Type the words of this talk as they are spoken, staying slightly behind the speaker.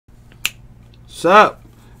Sup?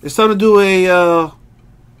 It's time to do a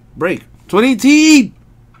break. 2018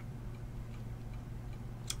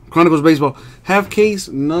 Chronicles Baseball. Half case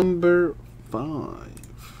number 5. Alright,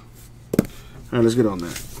 let's get on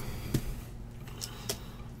that.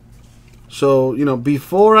 So,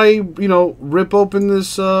 before I, rip open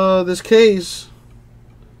this this case,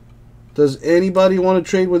 does anybody want to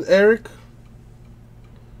trade with Eric?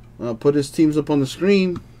 I'll put his teams up on the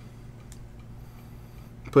screen.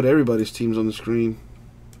 Put everybody's teams on the screen.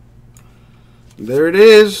 There it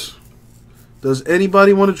is. Does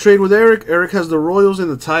anybody want to trade with Eric? Eric has the Royals and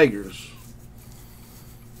the Tigers.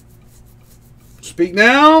 Speak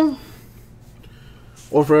now,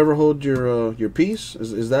 or forever hold your peace.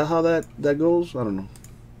 Is that how that goes? I don't know.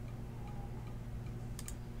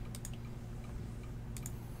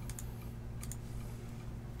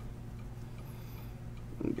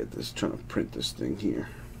 Let me get this. Trying to print this thing here.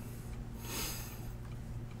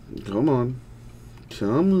 Come on.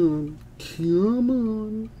 Come on. Come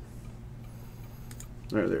on.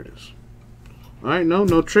 Alright, there it is. Alright,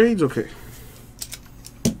 no trades? Okay.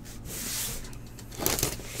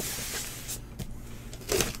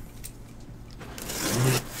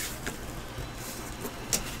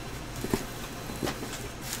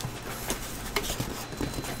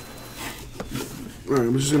 Alright,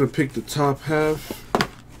 I'm just going to pick the top half.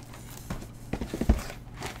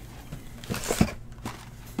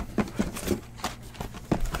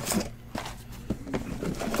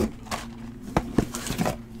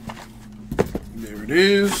 There it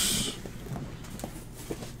is.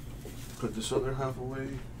 Put this other half away.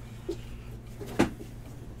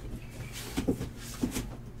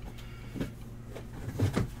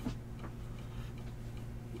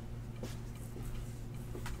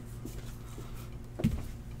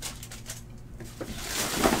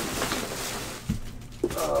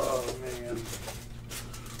 Oh, man.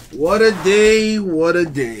 What a day, what a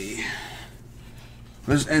day.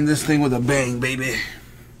 Let's end this thing with a bang, baby.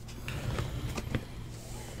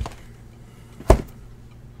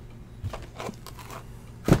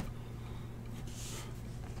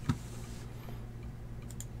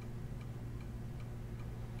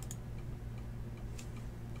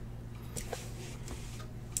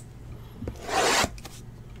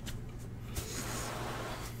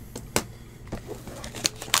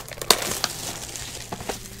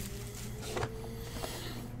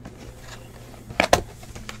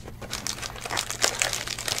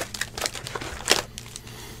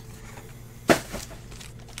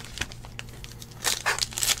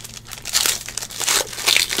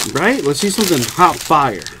 Right? Let's see something hot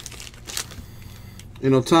fire.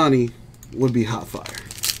 And Ohtani would be hot fire.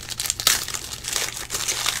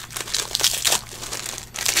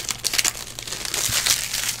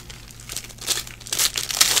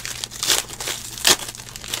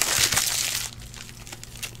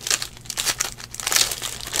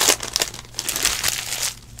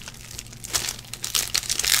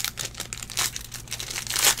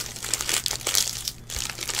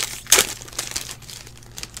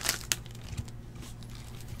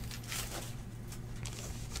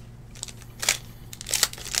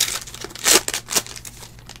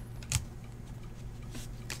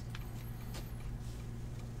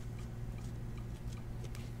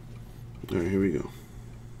 All right, here we go.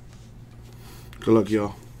 Good luck,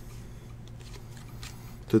 y'all.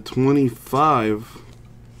 To 25,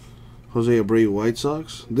 Jose Abreu White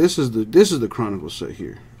Sox. This is the Chronicles set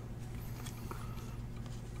here,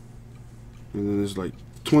 and then there's like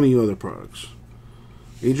 20 other products.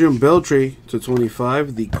 Adrian Beltre to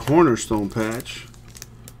 25, the cornerstone patch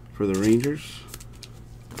for the Rangers.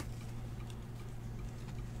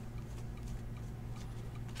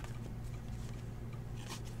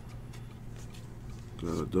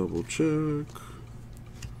 Gotta double check.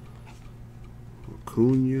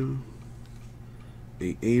 Acuna.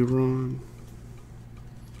 Aaron.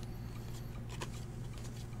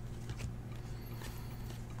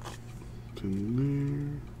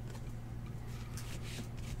 In there.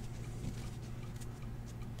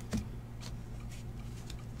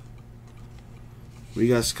 We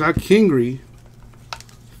got Scott Kingery.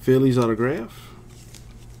 Phillies autograph.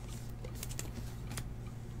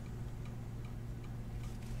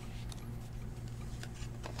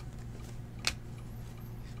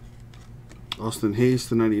 Austin Hayes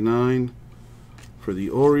to 99 for the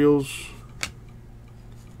Orioles.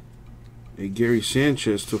 A Gary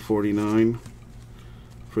Sanchez to 49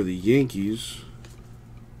 for the Yankees.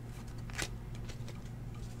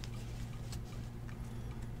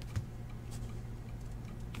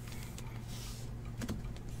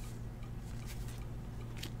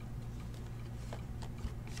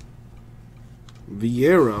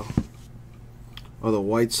 Vieira of the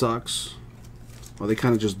White Sox. Oh, they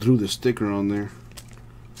kind of just drew the sticker on there.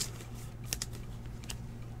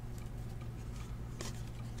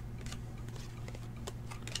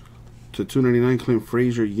 To 299, Clint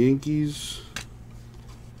Frazier, Yankees.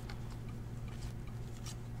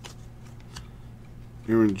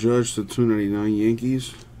 Aaron Judge to 299,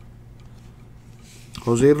 Yankees.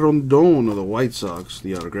 Jose Rondon of the White Sox,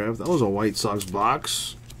 the autograph. That was a White Sox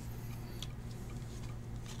box.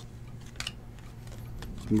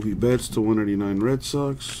 Mookie Betts to 199, Red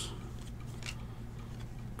Sox.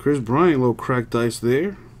 Chris Bryant, little cracked ice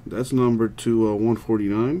there. That's numbered to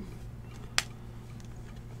 149.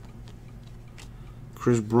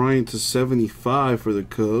 Chris Bryant to 75 for the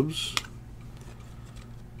Cubs.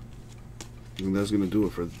 And that's going to do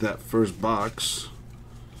it for that first box.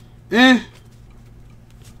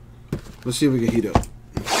 Let's see if we can heat up.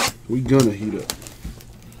 We gonna heat up.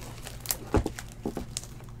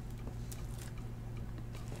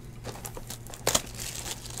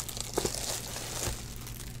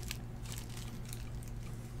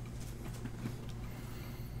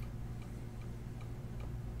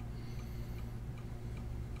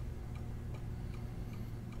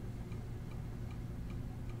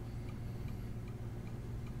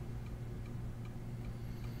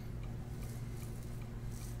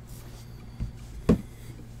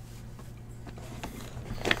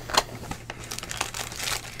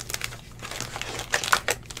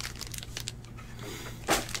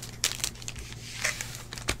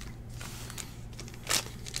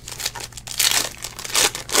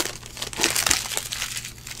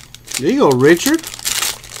 There you go, Richard.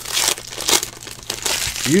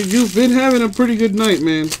 You've been having a pretty good night,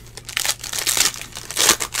 man.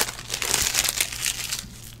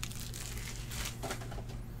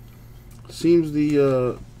 Seems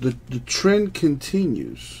the trend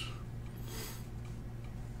continues.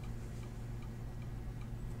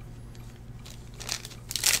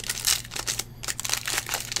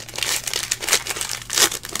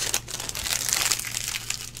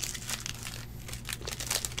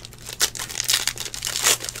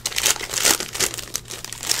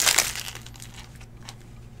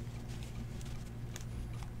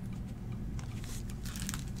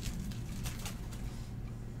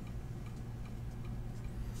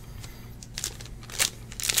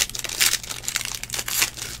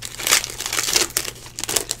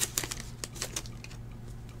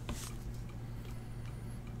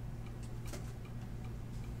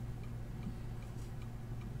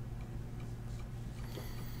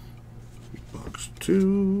 Box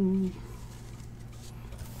 2.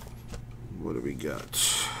 What do we got?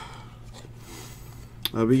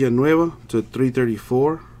 Villanueva to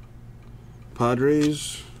 334.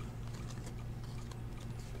 Padres.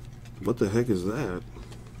 What the heck is that?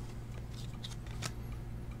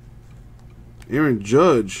 Aaron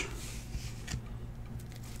Judge.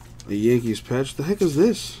 A Yankees patch. The heck is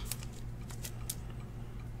this?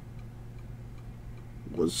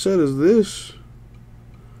 What set is this?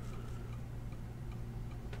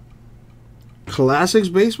 Classics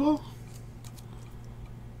baseball?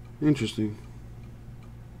 Interesting.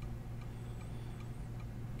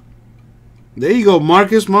 There you go,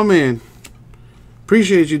 Marcus, my man.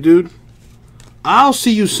 Appreciate you, dude. I'll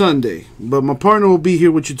see you Sunday, but my partner will be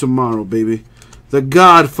here with you tomorrow, baby. The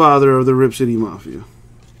godfather of the Rip City Mafia.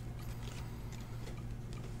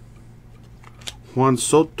 Juan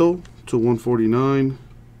Soto to 149.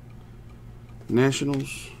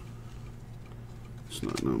 Nationals. It's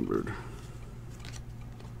not numbered.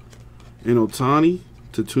 And Otani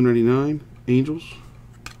to 299. Angels.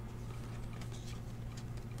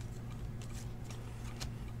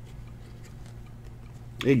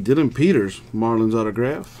 Hey, Dylan Peters, Marlins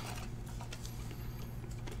autograph.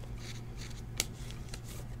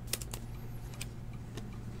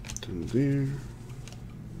 And there.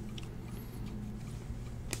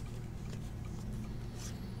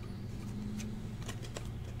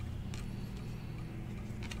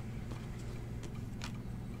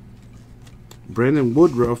 Brandon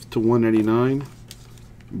Woodruff to 199.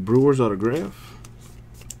 Brewers autograph.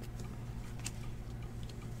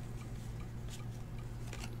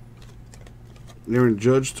 Aaron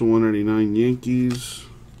Judge to 199 Yankees.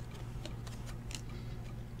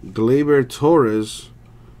 Gleyber Torres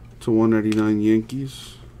to 199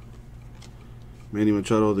 Yankees. Manny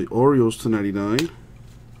Machado, the Orioles to 99.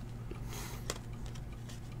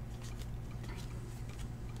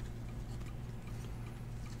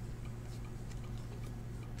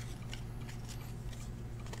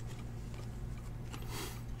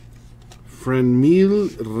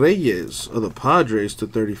 Franmil Reyes of the Padres to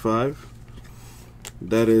 35.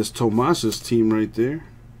 That is Tomas's team right there.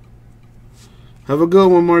 Have a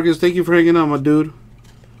good one, Marcus. Thank you for hanging out, my dude.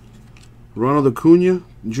 Ronald Acuna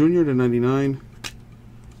Jr. to 99.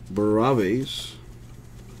 Braves.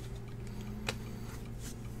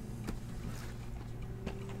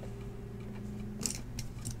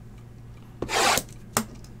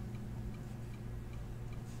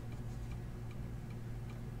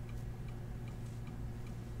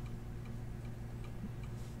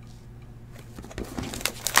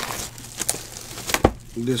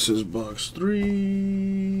 This is box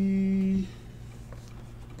 3.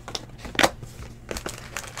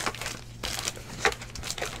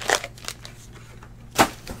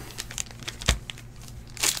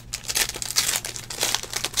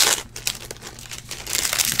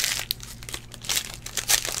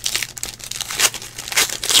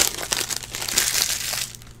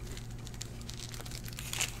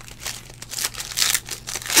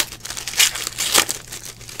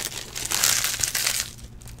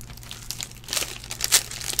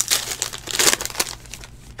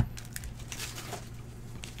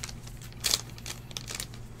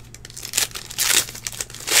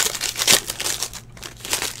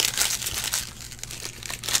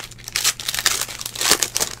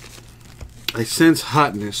 I sense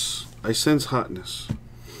hotness. I sense hotness.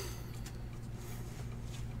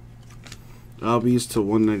 Albies to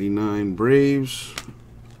 199 Braves.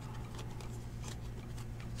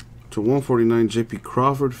 To 149 JP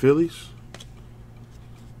Crawford Phillies.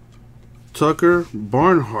 Tucker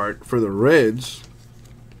Barnhart for the Reds.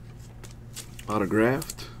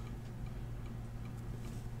 Autographed.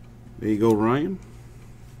 There you go, Ryan.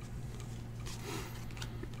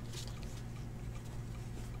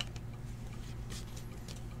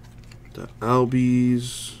 The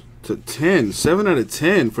Albies to 10. 7 out of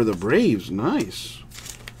 10 for the Braves. Nice.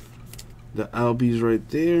 The Albies right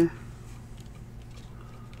there.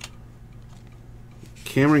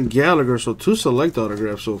 Cameron Gallagher. So 2 select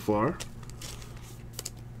autographs so far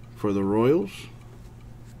for the Royals.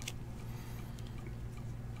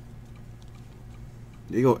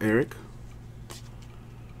 There you go, Eric.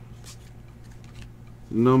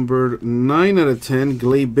 Numbered 9 out of 10.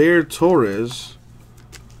 Gleyber Torres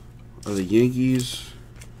of the Yankees.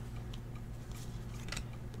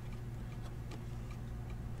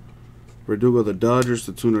 Verdugo of the Dodgers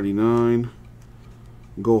to 299.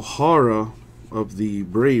 Gohara of the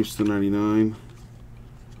Braves to 99.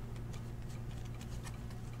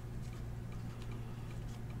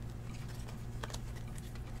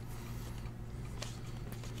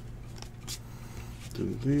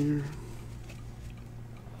 There.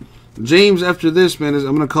 James, after this, man,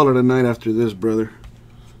 I'm gonna call it a night after this, brother.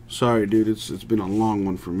 Sorry, dude. It's been a long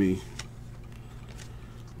one for me.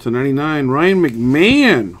 To 99, Ryan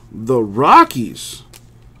McMahon, the Rockies.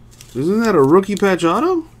 Isn't that a rookie patch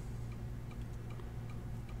auto?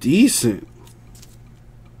 Decent.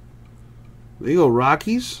 There you go,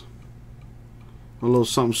 Rockies. A little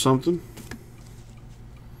something, something.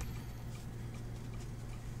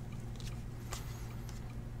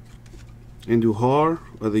 Andujar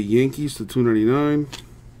of the Yankees to 299.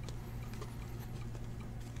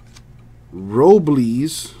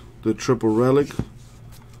 Robles, the triple relic,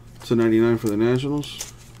 to 99 for the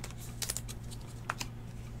Nationals.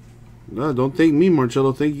 No, don't thank me,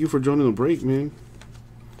 Marcello. Thank you for joining the break, man.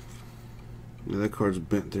 Yeah, that card's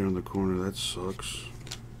bent there in the corner. That sucks.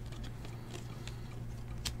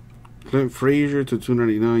 Clint Frazier to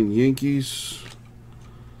 299 Yankees.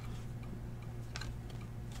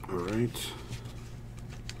 All right.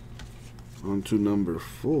 On to number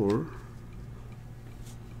 4.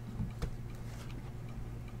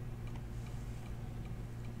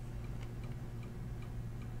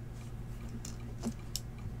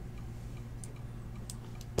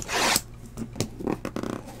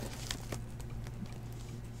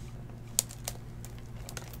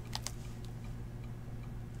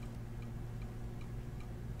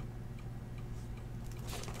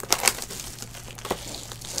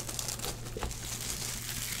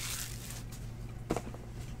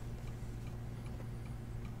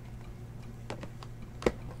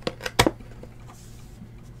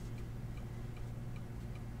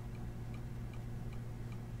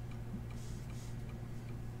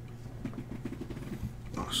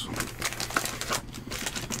 Awesome.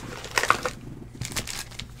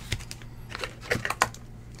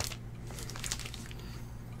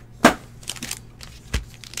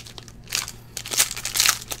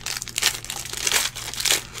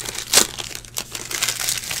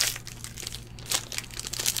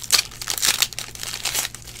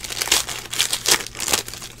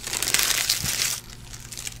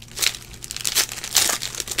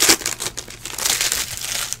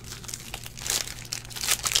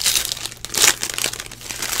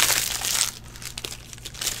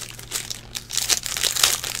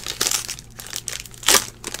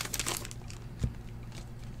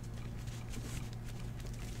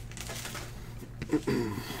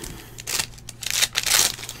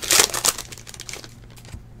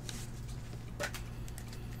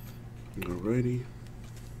 Alrighty.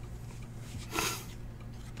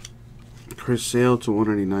 Chris Sale to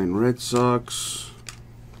 199 Red Sox.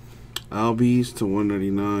 Albies to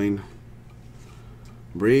 199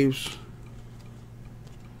 Braves.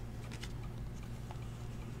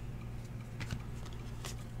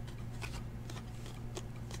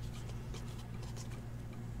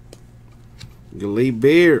 Galay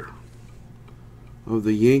Bear of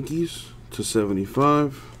the Yankees to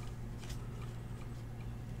 75.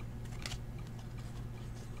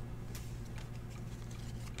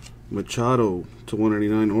 Machado to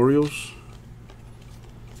 199 Orioles.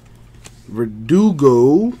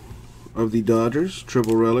 Verdugo of the Dodgers,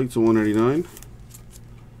 triple relic to 199.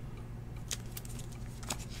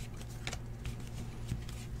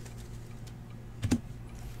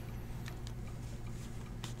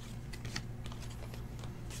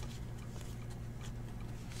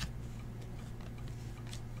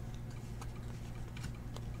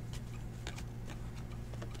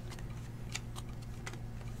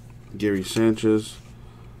 Gary Sanchez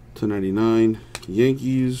to 99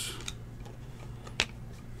 Yankees.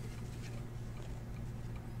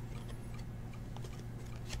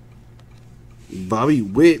 Bobby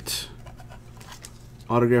Witt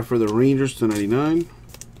autograph for the Rangers to 99.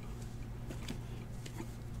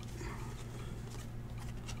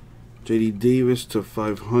 JD Davis to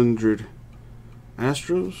 500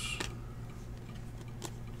 Astros.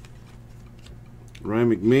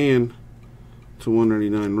 Ryan McMahon to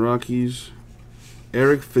 199 Rockies.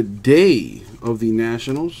 Eric Fede of the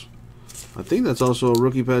Nationals. I think that's also a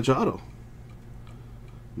rookie patch auto.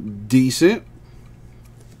 Decent.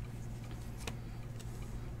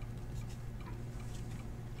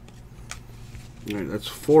 Alright, that's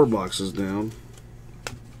 4 boxes down.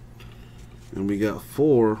 And we got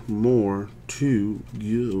 4 more to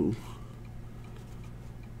go.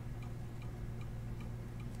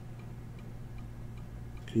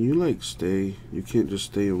 Can you like stay? You can't just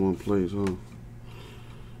stay in one place, huh?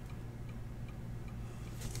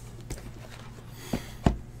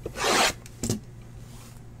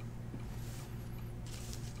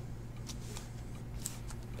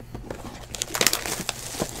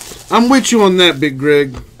 I'm with you on that, Big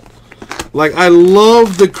Greg. Like, I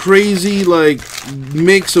love the crazy, like,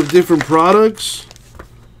 mix of different products.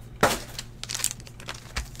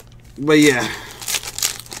 But yeah,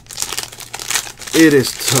 it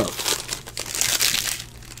is tough.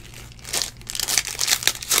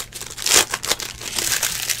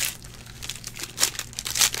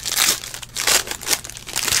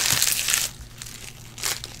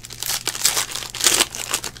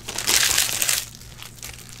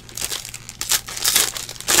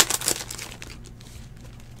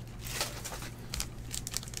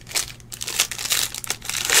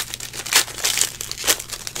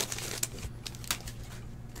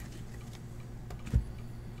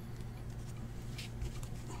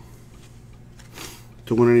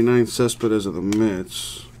 To 189 Cespedes of the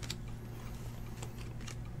Mets.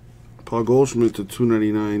 Paul Goldschmidt to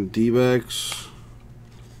 299 D-backs.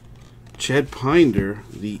 Chad Pinder,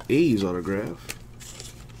 the A's autograph.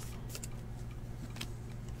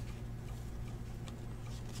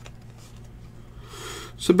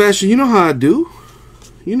 Sebastian, you know how I do.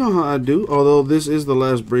 You know how I do. Although this is the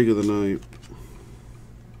last break of the night.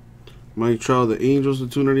 Mike Trout, the Angels to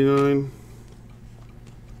 299.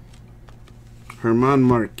 Herman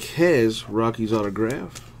Marquez, Rockies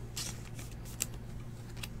autograph.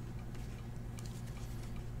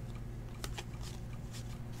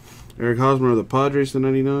 Eric Hosmer of the Padres to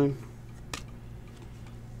 99.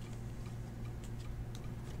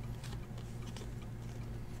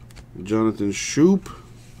 Jonathan Schoop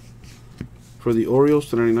for the Orioles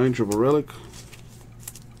to 99, triple relic.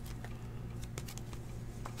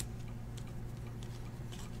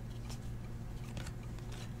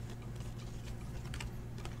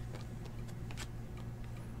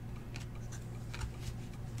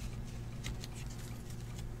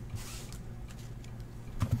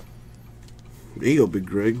 There you go, Big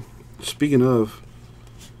Greg. Speaking of,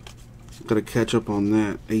 gotta catch up on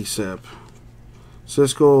that ASAP.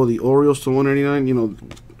 Cisco, the Orioles to 199. You know,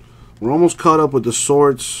 we're almost caught up with the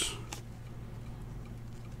sorts,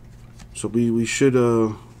 so we should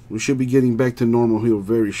be getting back to normal here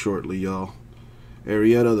very shortly, y'all.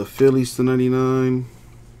 Arrieta, the Phillies to 99.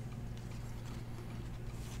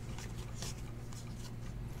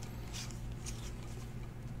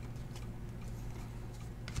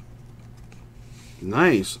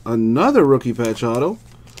 Nice. Another rookie patch auto.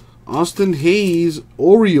 Austin Hayes,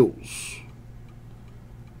 Orioles.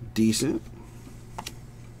 Decent.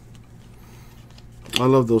 I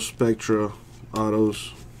love those Spectra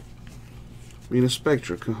autos. I mean, a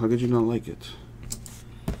Spectra. How could you not like it?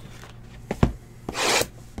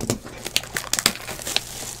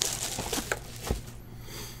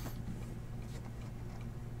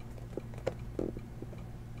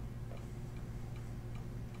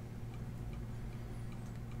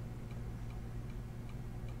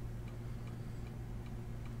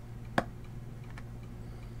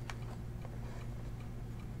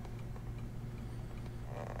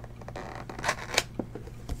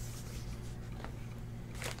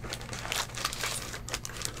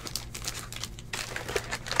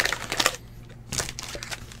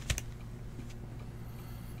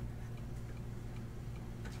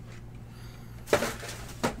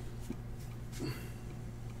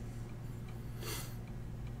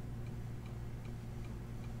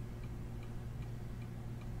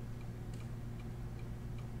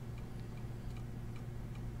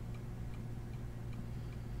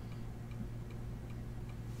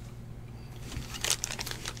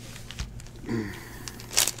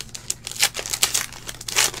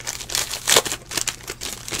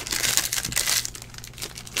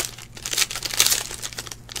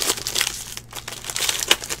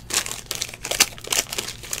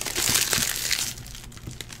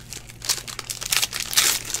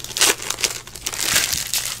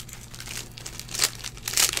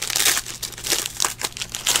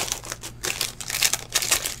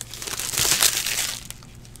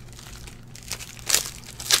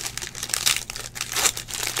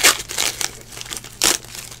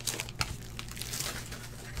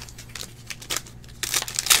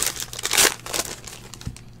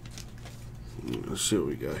 Let's see what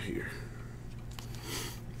we got here.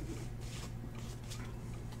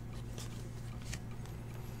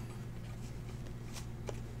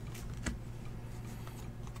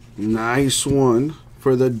 Nice one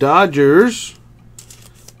for the Dodgers.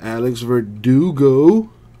 Alex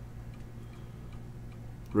Verdugo.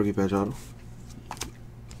 Rookie patch auto.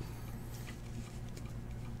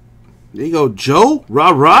 There you go, Joe.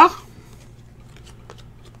 Rah-rah.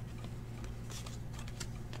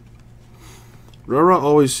 Rara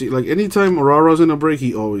always see, like, anytime Rara's in a break,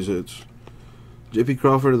 he always hits. J.P.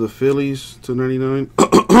 Crawford of the Phillies,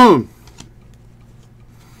 /99.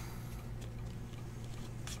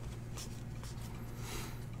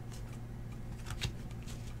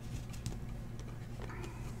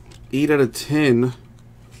 Eight out of 10.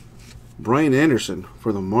 Brian Anderson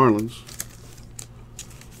for the Marlins.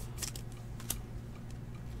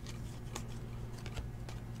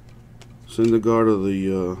 Syndergaard of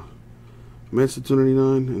the Mets at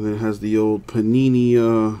 /299, and then it has the old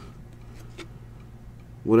Panini,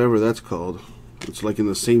 whatever that's called. It's like in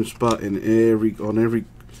the same spot in every.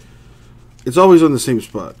 It's always on the same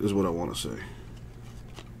spot, is what I want to say.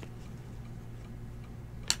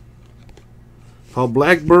 Paul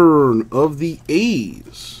Blackburn of the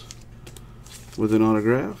A's with an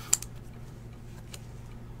autograph.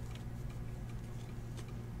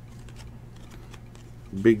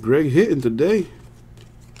 Big Greg hitting today.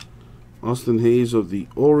 Austin Hayes of the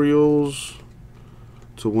Orioles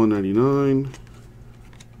 /199.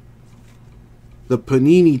 The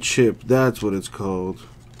Panini chip, that's what it's called.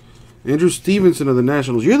 Andrew Stevenson of the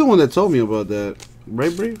Nationals. You're the one that told me about that,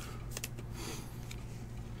 right, Brave?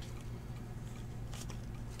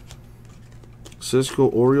 Cisco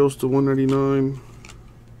Orioles /199.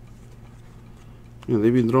 Yeah,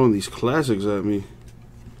 they've been throwing these classics at me.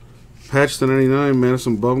 Patch /99,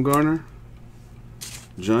 Madison Bumgarner.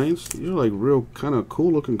 Giants. These are like real kind of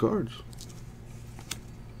cool looking cards.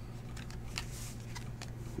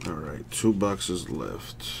 Alright, 2 boxes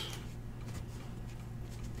left.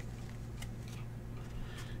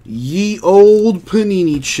 Ye old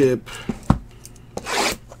Panini chip.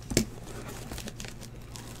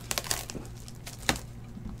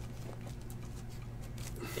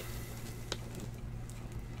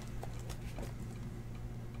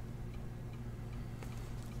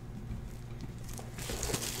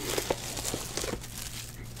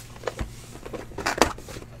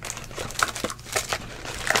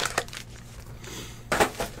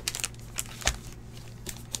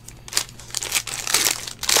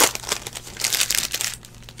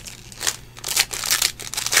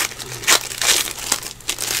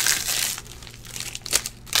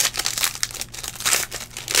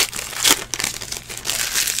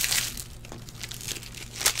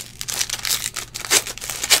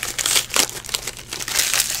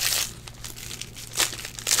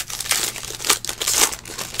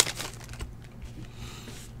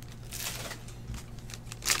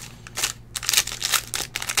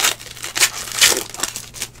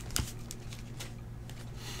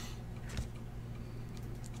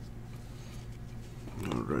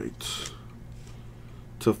 Alright.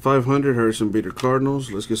 to 500, Harrison Bader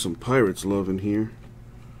Cardinals. Let's get some Pirates love in here.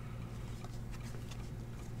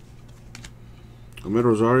 Ahmed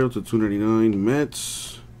Rosario to 299,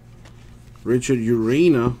 Mets. Richard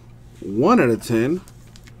Urena, 1 out of 10.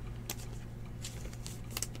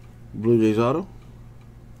 Blue Jays auto.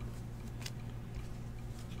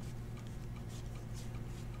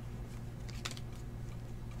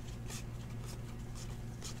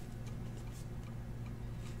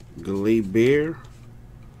 Gleyber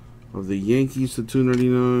of the Yankees to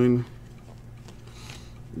 299.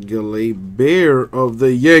 Gleyber of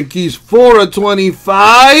the Yankees, 4 of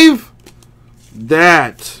 25.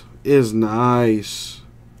 That is nice.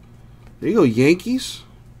 There you go, Yankees.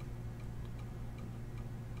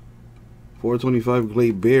 4 of 25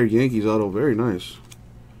 Gleyber, Yankees auto. Very nice.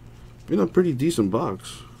 Been a pretty decent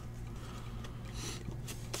box.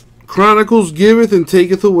 Chronicles giveth and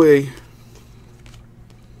taketh away.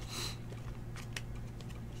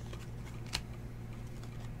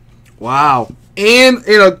 Wow. And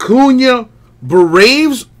an Acuna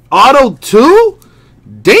Braves auto 2?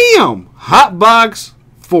 Damn. Hot box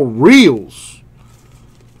for reals.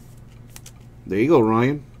 There you go,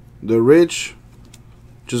 Ryan. The rich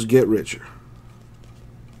just get richer.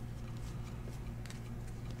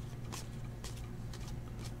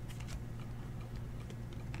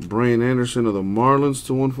 Brian Anderson of the Marlins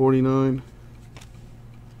to 149.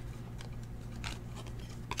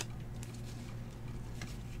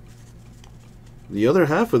 The other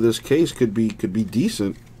half of this case could be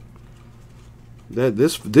decent.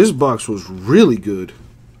 This box was really good.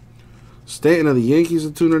 Stanton of the Yankees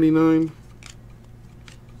at 299.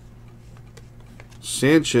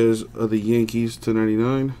 Sanchez of the Yankees to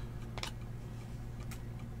 99.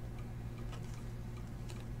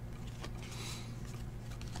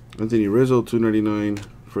 Anthony Rizzo 299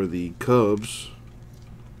 for the Cubs.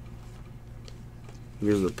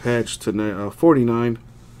 Here's the patch to 49.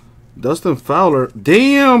 Dustin Fowler.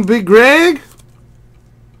 Damn, Big Greg.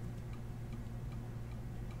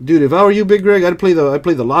 Dude, if I were you, Big Greg, I'd play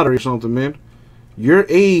the lottery or something, man. Your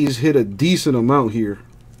A's hit a decent amount here.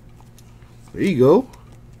 There you go.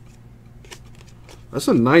 That's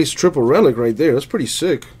a nice triple relic right there. That's pretty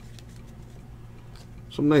sick.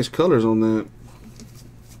 Some nice colors on that.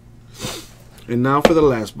 And now for the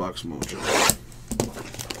last box mojo.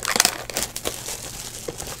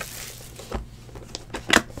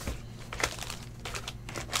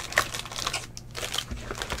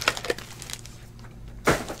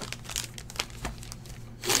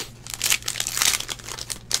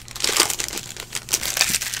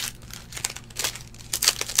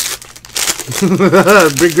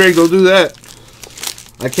 Big Greg, don't do that.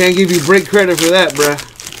 I can't give you break credit for that, bruh.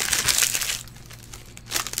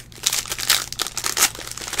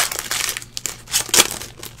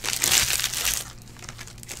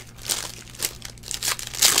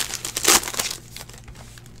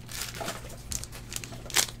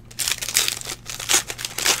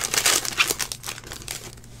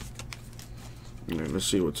 All right, let's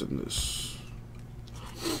see what's in this.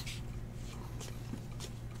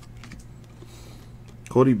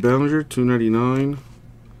 Cody Bellinger, 299,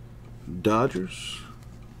 Dodgers.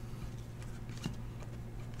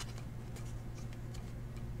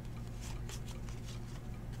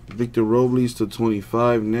 Victor Robles to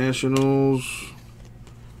 25, Nationals.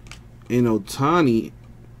 And Ohtani,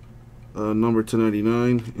 number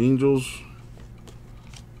 299, Angels.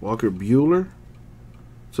 Walker Buehler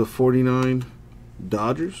to 49,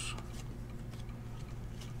 Dodgers.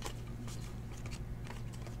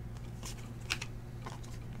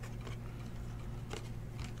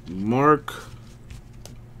 Mark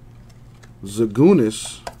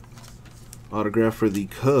Zagunis, autograph for the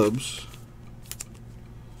Cubs.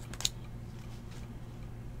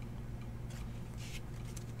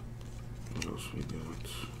 What else we got?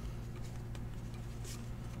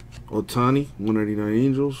 Ohtani, 199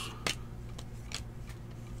 Angels.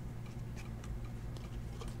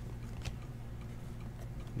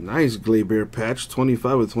 Nice Gleyber patch,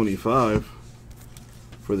 25 of 25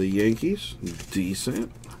 for the Yankees.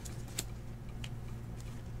 Decent.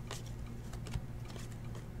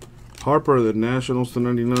 Harper of the Nationals to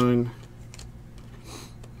 99.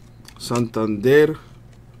 Santander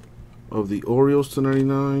of the Orioles to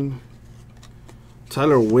 99.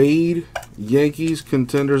 Tyler Wade, Yankees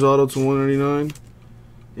Contenders auto to 199.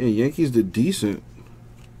 Yeah, Yankees did decent.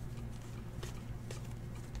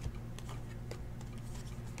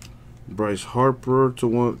 Bryce Harper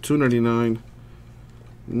to 299.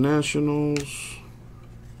 Nationals.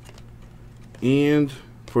 And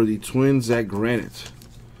for the Twins, Zach Granite,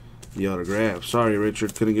 the autograph. Sorry,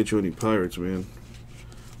 Richard, couldn't get you any Pirates, man.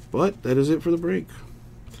 But that is it for the break.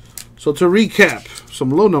 So to recap, some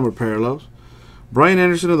low number parallels. Brian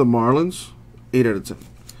Anderson of the Marlins, 8 out of 10.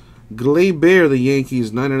 Gleyber of the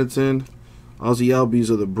Yankees, 9 out of 10. Ozzie Albies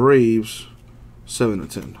of the Braves, 7 out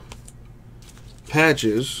of 10.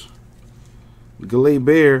 Patches.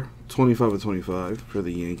 Gleyber, 25 of 25 for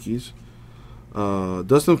the Yankees.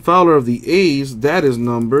 Dustin Fowler of the A's, that is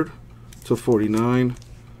numbered to 49.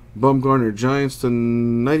 Bumgarner Giants to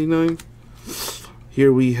 99.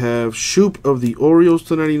 Here we have Shoop of the Orioles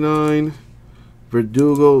to 99.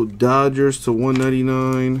 Verdugo Dodgers to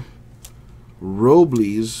 199.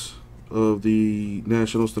 Robles of the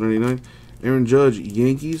Nationals to 99. Aaron Judge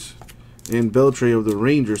Yankees. And Beltre of the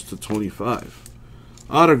Rangers to 25.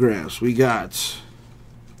 Autographs, we got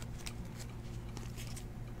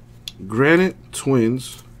Granite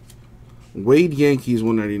Twins. Wade Yankees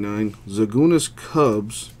 199. Zagunas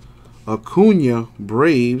Cubs. Acuna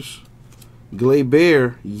Braves.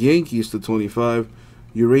 Gleyber Yankees to 25.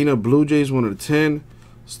 Urena Blue Jays 1 out of 10.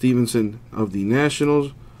 Stevenson of the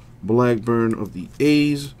Nationals. Blackburn of the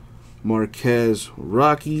A's. Marquez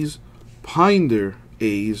Rockies. Pinder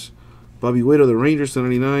A's. Bobby Witt of the Rangers to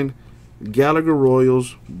 99. Gallagher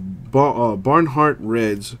Royals. Barnhart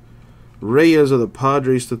Reds. Reyes of the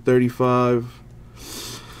Padres to 35.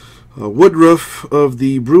 Woodruff of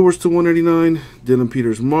the Brewers to 189. Dylan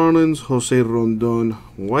Peters Marlins. Jose Rondon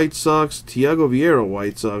White Sox. Tiago Vieira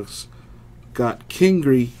White Sox. Got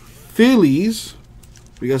Kingery Phillies.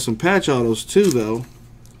 We got some patch autos too though.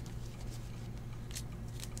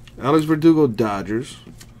 Alex Verdugo Dodgers.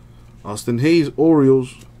 Austin Hayes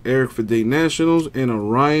Orioles. Eric Fede Nationals. And a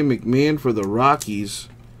Ryan McMahon for the Rockies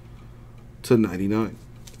to 99.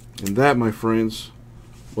 And that, my friends,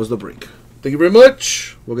 was the break. Thank you very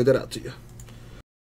much. We'll get that out to you.